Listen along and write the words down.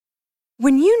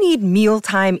When you need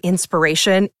mealtime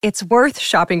inspiration, it's worth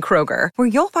shopping Kroger, where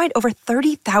you'll find over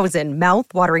 30,000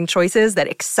 mouth-watering choices that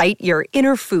excite your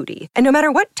inner foodie. And no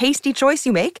matter what tasty choice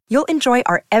you make, you'll enjoy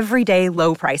our everyday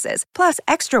low prices, plus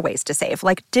extra ways to save,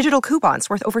 like digital coupons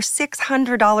worth over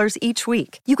 $600 each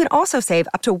week. You can also save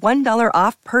up to $1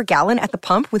 off per gallon at the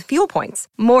pump with fuel points.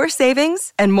 More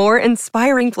savings and more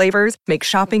inspiring flavors make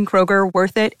shopping Kroger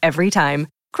worth it every time.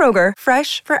 Kroger,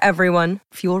 fresh for everyone.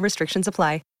 Fuel restrictions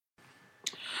apply.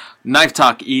 Knife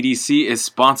Talk EDC is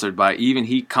sponsored by Even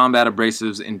Heat Combat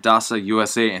Abrasives in Dasa,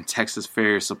 USA, and Texas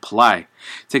Farrier Supply.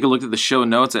 Take a look at the show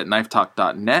notes at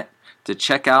knifetalk.net to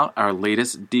check out our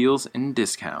latest deals and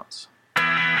discounts.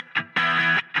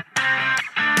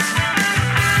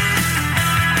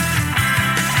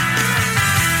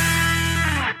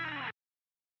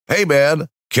 Hey man,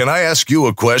 can I ask you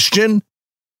a question?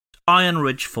 Iron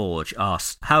Ridge Forge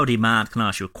asks, howdy man, can I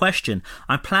ask you a question?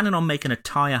 I'm planning on making a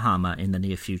tire hammer in the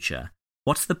near future.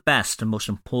 What's the best and most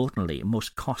importantly,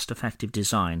 most cost-effective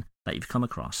design that you've come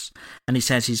across? And he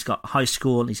says he's got high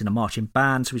school, he's in a marching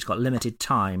band, so he's got limited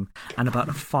time and about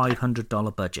a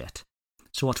 $500 budget.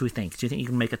 So what do we think? Do you think you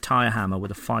can make a tire hammer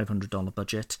with a $500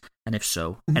 budget? And if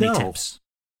so, any tips?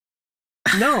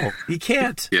 No, he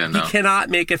can't. Yeah, no. He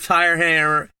cannot make a tire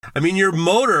hammer. I mean, your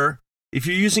motor, if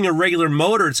you're using a regular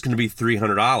motor, it's going to be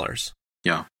 $300.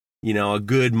 Yeah. You know, a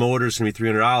good motor is going to be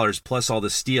 $300 plus all the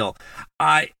steel.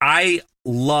 I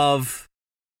love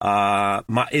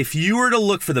if you were to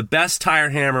look for the best tire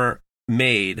hammer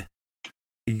made,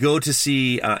 you go to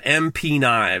see MP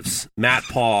Knives. Matt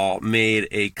Paul made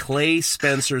a Clay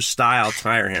Spencer style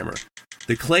tire hammer.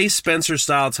 The Clay Spencer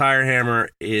style tire hammer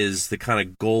is the kind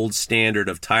of gold standard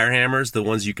of tire hammers, the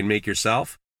ones you can make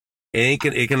yourself. It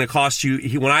can cost you.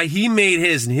 He made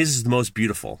his, and his is the most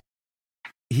beautiful.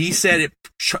 He said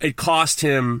it cost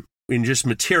him in just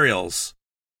materials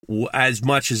as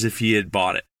much as if he had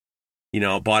bought it. You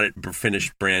know, bought it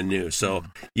finished brand new. So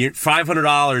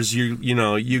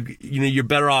 $500, you're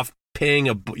better off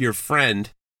paying your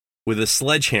friend with a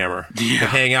sledgehammer to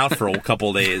hang out for a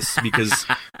couple of days, because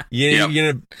you're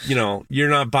not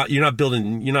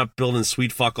building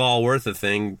sweet fuck all worth a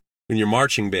thing in your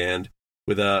marching band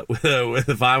with a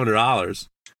 $500.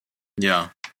 Yeah.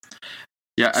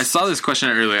 Yeah, I saw this question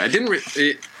earlier. I didn't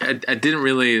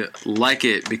really like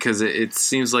it because it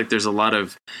seems like there's a lot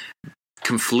of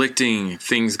conflicting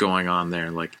things going on there.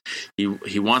 Like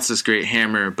he wants this great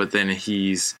hammer, but then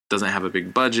doesn't have a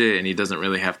big budget and he doesn't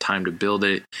really have time to build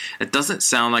it. It doesn't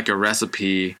sound like a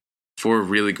recipe for a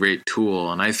really great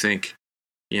tool. And I think,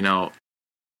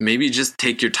 maybe just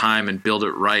take your time and build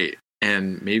it right.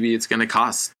 And maybe it's going to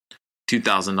cost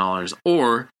 $2,000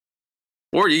 or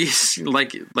you,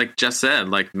 like Jeff said,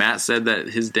 like Matt said, that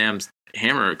his damn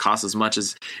hammer costs as much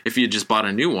as if you just bought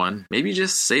a new one. Maybe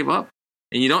just save up,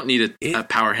 and you don't need a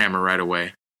power hammer right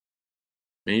away.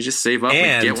 And you just save up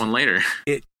and get one later.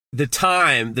 The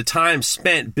time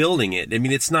spent building it. I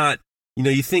mean, it's not.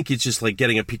 You think it's just like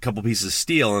getting a couple pieces of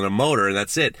steel and a motor, and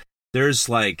that's it. There's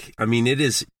it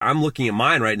is. I'm looking at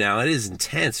mine right now. It is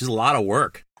intense. There's a lot of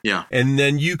work. Yeah. And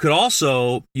then you'll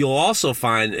also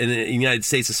find, in the United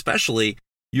States especially,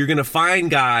 you're going to find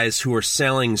guys who are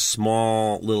selling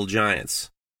small little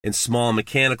giants and small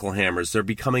mechanical hammers. They're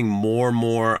becoming more and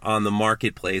more on the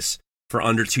marketplace for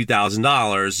under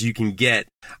 $2,000. You can get,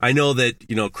 I know that,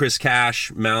 Chris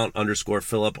Cash,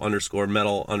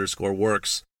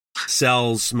 Mount_Philip_metal_works,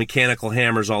 sells mechanical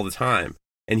hammers all the time,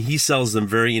 and he sells them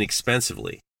very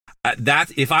inexpensively. That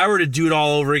if I were to do it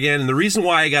all over again, and the reason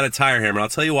why I got a tire hammer, I'll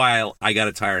tell you why I got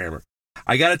a tire hammer.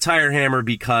 I got a tire hammer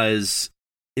because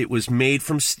it was made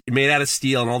out of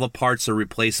steel, and all the parts are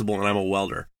replaceable, and I'm a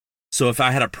welder. So if I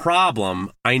had a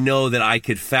problem, I know that I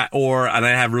could and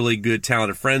I have really good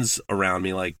talented friends around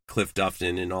me like Cliff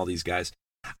Dufton and all these guys.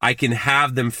 I can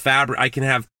have them I can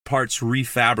have parts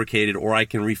refabricated, or I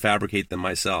can refabricate them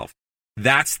myself.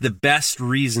 That's the best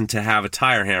reason to have a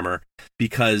tire hammer,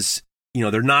 because there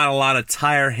are not a lot of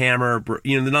tire hammer,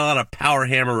 there's not a lot of power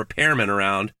hammer repairmen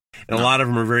around, and a lot of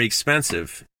them are very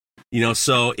expensive.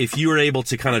 So if you were able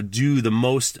to kind of do the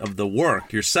most of the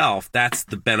work yourself, that's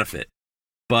the benefit.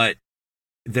 But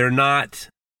it's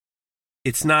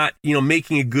not,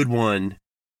 making a good one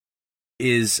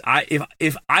is,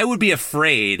 if I would be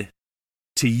afraid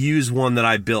to use one that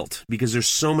I built, because there's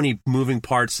so many moving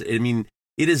parts. I mean,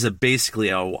 it is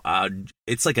basically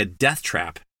it's like a death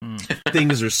trap.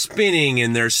 Things are spinning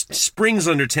and there's springs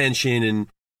under tension,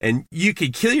 and you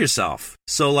could kill yourself.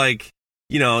 So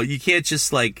you can't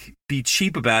just be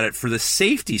cheap about it for the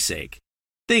safety's sake.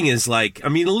 Thing is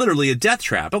literally a death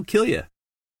trap. It'll kill you.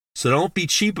 So don't be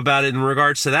cheap about it in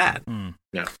regards to that.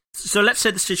 Yeah. So let's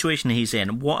say the situation he's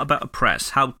in. What about a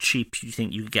press? How cheap do you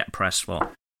think you could get a press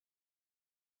for?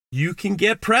 You can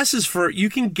get presses for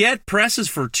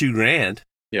 $2,000.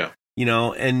 Yeah. You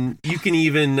know, and you can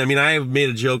even, I mean, I made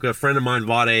a joke. A friend of mine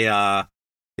bought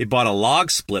a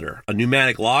log splitter, a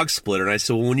pneumatic log splitter. And I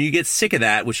said, well, when you get sick of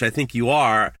that, which I think you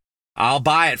are, I'll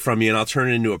buy it from you and I'll turn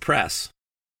it into a press.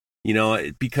 You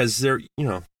know, because they're, you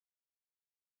know,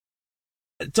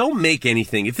 don't make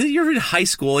anything. If you're in high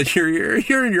school and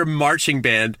you're in your marching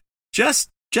band, just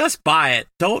buy it.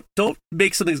 Don't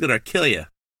make something that's going to kill you.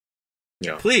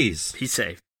 Yeah. Please. Be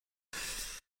safe.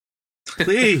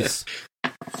 Please.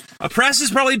 A press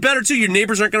is probably better too. Your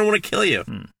neighbors aren't going to want to kill you.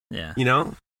 Yeah. You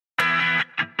know?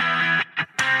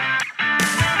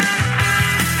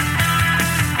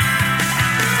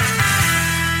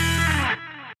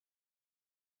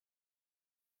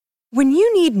 When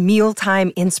you need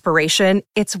mealtime inspiration,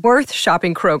 it's worth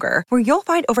shopping Kroger, where you'll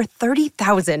find over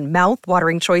 30,000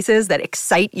 mouth-watering choices that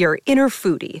excite your inner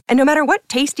foodie. And no matter what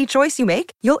tasty choice you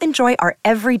make, you'll enjoy our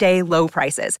everyday low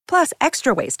prices, plus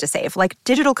extra ways to save, like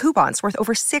digital coupons worth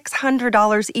over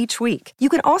 $600 each week. You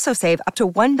can also save up to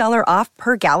 $1 off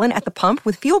per gallon at the pump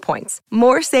with fuel points.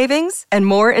 More savings and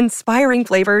more inspiring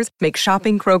flavors make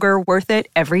shopping Kroger worth it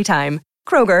every time.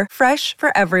 Kroger, fresh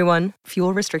for everyone.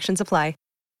 Fuel restrictions apply.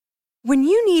 When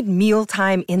you need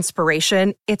mealtime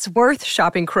inspiration, it's worth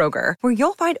shopping Kroger, where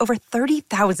you'll find over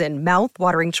 30,000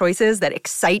 mouth-watering choices that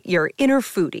excite your inner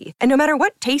foodie. And no matter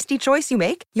what tasty choice you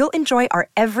make, you'll enjoy our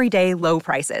everyday low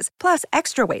prices, plus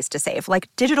extra ways to save, like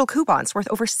digital coupons worth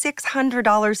over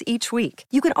 $600 each week.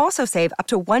 You can also save up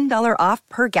to $1 off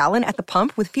per gallon at the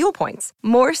pump with fuel points.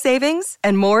 More savings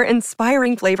and more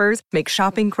inspiring flavors make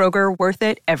shopping Kroger worth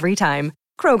it every time.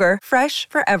 Kroger, fresh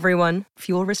for everyone.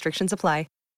 Fuel restrictions apply.